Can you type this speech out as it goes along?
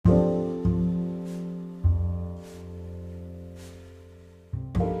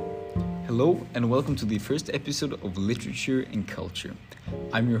Hello and welcome to the first episode of Literature and Culture.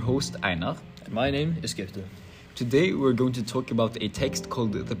 I'm your host Einar. And my name is Gaute. Today we're going to talk about a text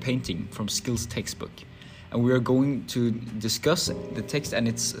called The Painting from Skills Textbook. And we are going to discuss the text and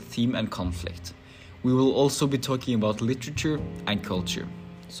its theme and conflict. We will also be talking about literature and culture.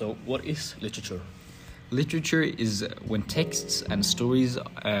 So what is literature? Literature is when texts and stories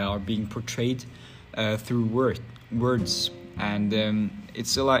are being portrayed through words, and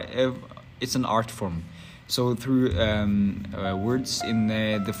it's an art form. So through words in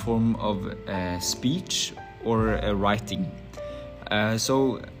the form of speech or writing.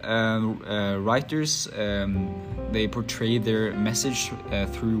 Writers they portray their message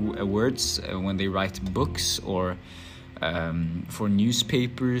through words when they write books or for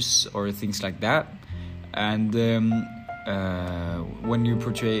newspapers or things like that. And when you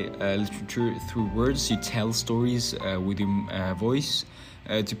portray literature through words, you tell stories with your voice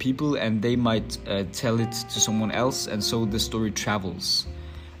to people, and they might tell it to someone else, and so the story travels.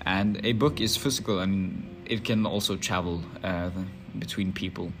 And a book is physical, and it can also travel between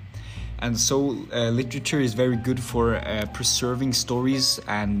people. And so literature is very good for preserving stories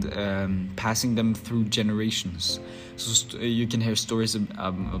and passing them through generations. So you can hear stories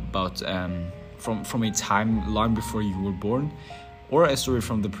about from a time long before you were born, or a story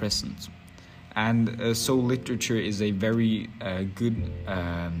from the present. And so literature is a very good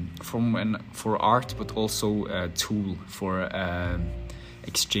form for art, but also a tool for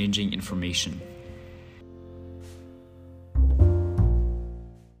exchanging information.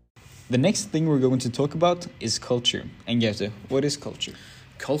 The next thing we're going to talk about is culture. And Gaute, what is culture?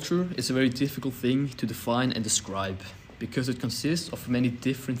 Culture is a very difficult thing to define and describe because it consists of many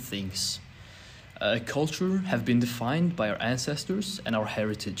different things. Culture have been defined by our ancestors and our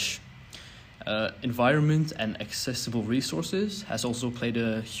heritage. Environment and accessible resources has also played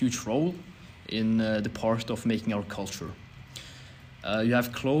a huge role in the part of making our culture. You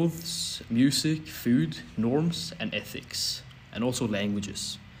have clothes, music, food, norms and ethics, and also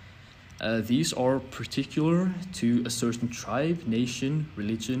languages. These are particular to a certain tribe, nation,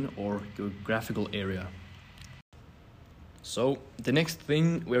 religion or geographical area. So, the next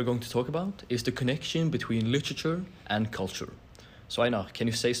thing we are going to talk about is the connection between literature and culture. So, Einar, can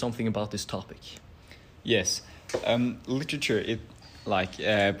you say something about this topic? Yes. Literature, it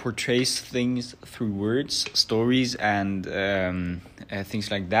portrays things through words, stories, and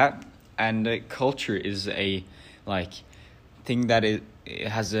things like that. And culture is a thing that it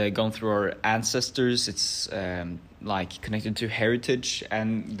has gone through our ancestors. It's connected to heritage,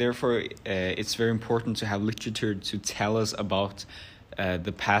 and therefore it's very important to have literature to tell us about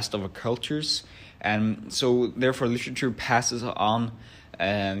the past of our cultures. And so therefore literature passes on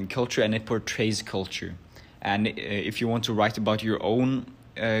culture, and it portrays culture. And if you want to write about your own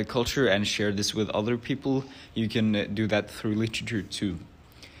culture and share this with other people, you can do that through literature too.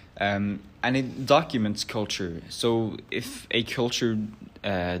 And it documents culture. So if a culture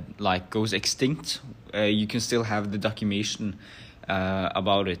goes extinct, you can still have the documentation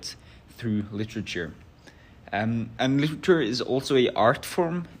about it through literature. And literature is also an art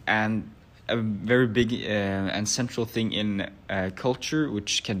form, and a very big and central thing in culture,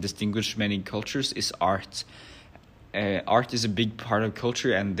 which can distinguish many cultures, is art. Art is a big part of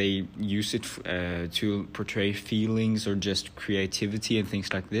culture, and they use it to portray feelings or just creativity and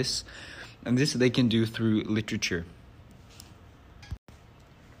things like this. And this they can do through literature.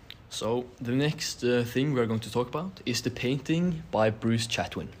 So, the next thing we're going to talk about is The Painting by Bruce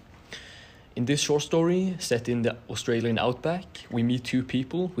Chatwin. In this short story, set in the Australian outback, we meet two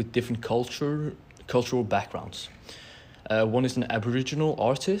people with different cultural backgrounds. One is an Aboriginal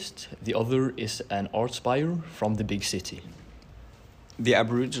artist, the other is an art buyer from the big city. The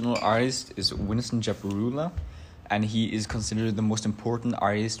Aboriginal artist is Winston Japarula, and he is considered the most important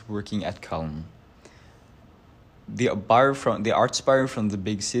artist working at Cullen. The arts buyer from the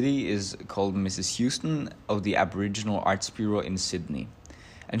big city is called Mrs. Houston of the Aboriginal Arts Bureau in Sydney.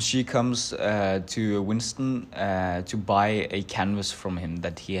 And she comes to Winston to buy a canvas from him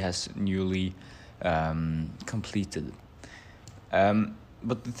that he has newly completed.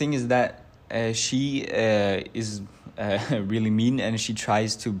 But the thing is that she is really mean, and she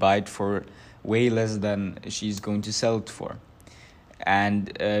tries to buy it for way less than she's going to sell it for.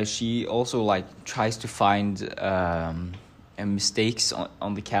 And she also tries to find mistakes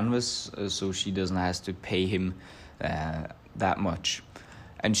on the canvas, so she doesn't have to pay him that much.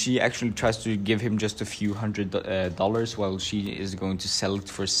 And she actually tries to give him just a few $100 while she is going to sell it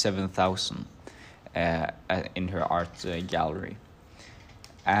for $7,000 in her art gallery.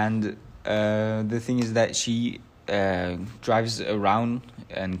 And the thing is that she drives around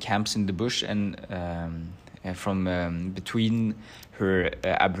and camps in the bush and from between her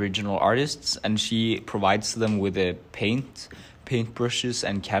Aboriginal artists, and she provides them with a paintbrushes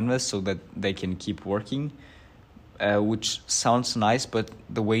and canvas so that they can keep working, which sounds nice, but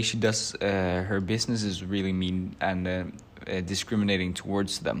the way she does her business is really mean and discriminating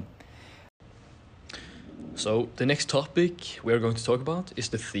towards them. So the next topic we're going to talk about is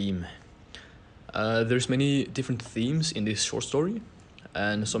the theme. There's many different themes in this short story,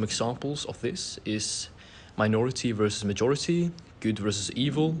 and some examples of this is minority versus majority, good versus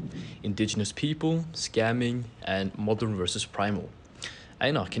evil, indigenous people, scamming, and modern versus primal.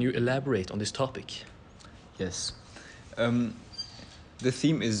 Einar, can you elaborate on this topic? Yes. The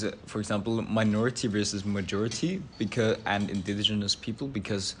theme is, for example, minority versus majority and indigenous people,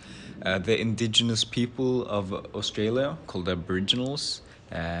 because the indigenous people of Australia, called Aboriginals,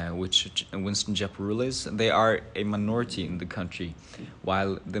 which Winston Japarula is, they are a minority in the country,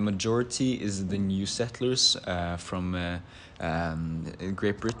 while the majority is the new settlers from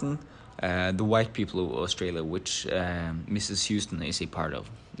Great Britain, the white people of Australia, which Mrs. Houston is a part of.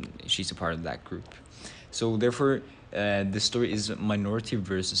 She's a part of that group. So therefore, the story is minority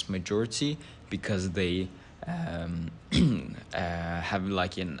versus majority, because they have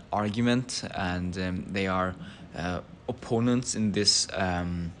like an argument, and they are opponents in this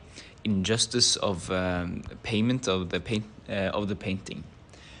injustice of payment of the painting.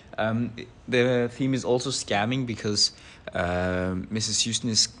 The theme is also scamming, because Mrs. Houston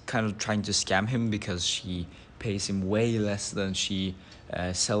is kind of trying to scam him, because she pays him way less than she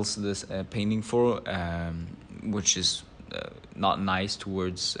sells this painting for, which is not nice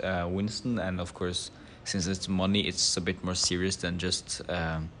towards Winston. And of course, since it's money, it's a bit more serious than just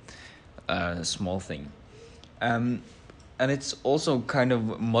a small thing. And it's also kind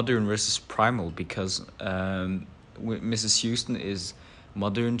of modern versus primal, because Mrs. Houston is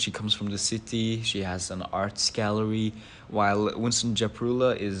modern. She comes from the city. She has an arts gallery, while Winston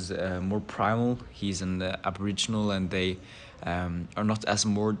Japarula is more primal. He's an Aboriginal, and they are not as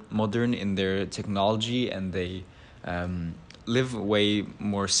more modern in their technology, and they live way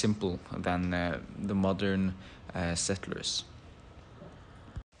more simple than the modern settlers.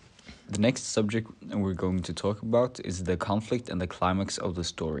 The next subject we're going to talk about is the conflict and the climax of the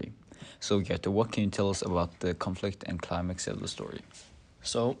story. So, Gjerte, what can you tell us about the conflict and climax of the story?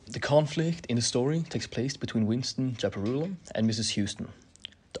 So, the conflict in the story takes place between Winston Japarula and Mrs. Houston.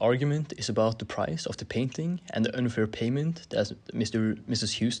 The argument is about the price of the painting and the unfair payment that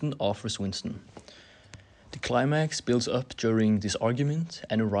Mrs. Houston offers Winston. The climax builds up during this argument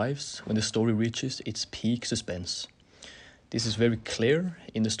and arrives when the story reaches its peak suspense. This is very clear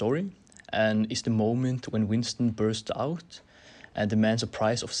in the story, and is the moment when Winston bursts out and demands a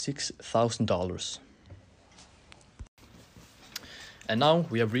price of $6,000. And now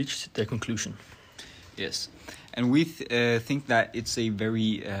we have reached the conclusion. Yes, and we think that it's a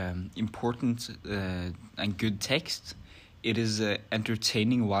very important and good text. It is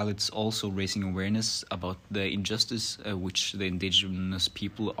entertaining, while it's also raising awareness about the injustice which the indigenous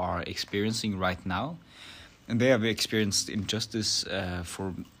people are experiencing right now. And they have experienced injustice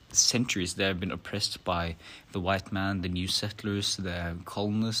for centuries. They have been oppressed by the white man, the new settlers, the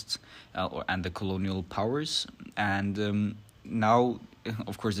colonists, and the colonial powers. And now,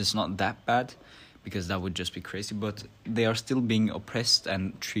 of course, it's not that bad, because that would just be crazy, but they are still being oppressed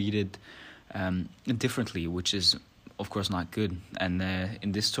and treated differently, which is, of course, not good. And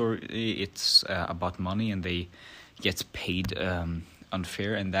in this story, it's about money, and they get paid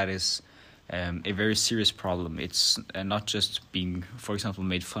unfair, and that is a very serious problem. It's not just being, for example,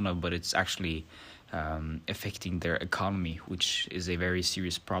 made fun of, but it's actually affecting their economy, which is a very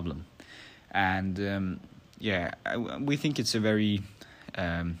serious problem. And we think it's a very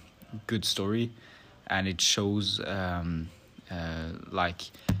good story, and it shows like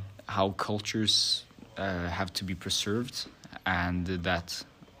how cultures have to be preserved, and that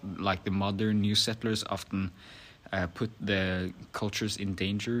like the modern new settlers often put the cultures in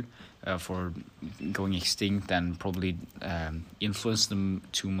danger for going extinct, and probably influence them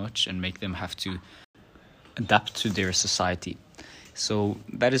too much and make them have to adapt to their society. So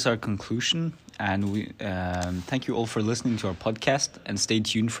that is our conclusion, and we thank you all for listening to our podcast, and stay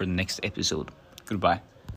tuned for the next episode. Goodbye.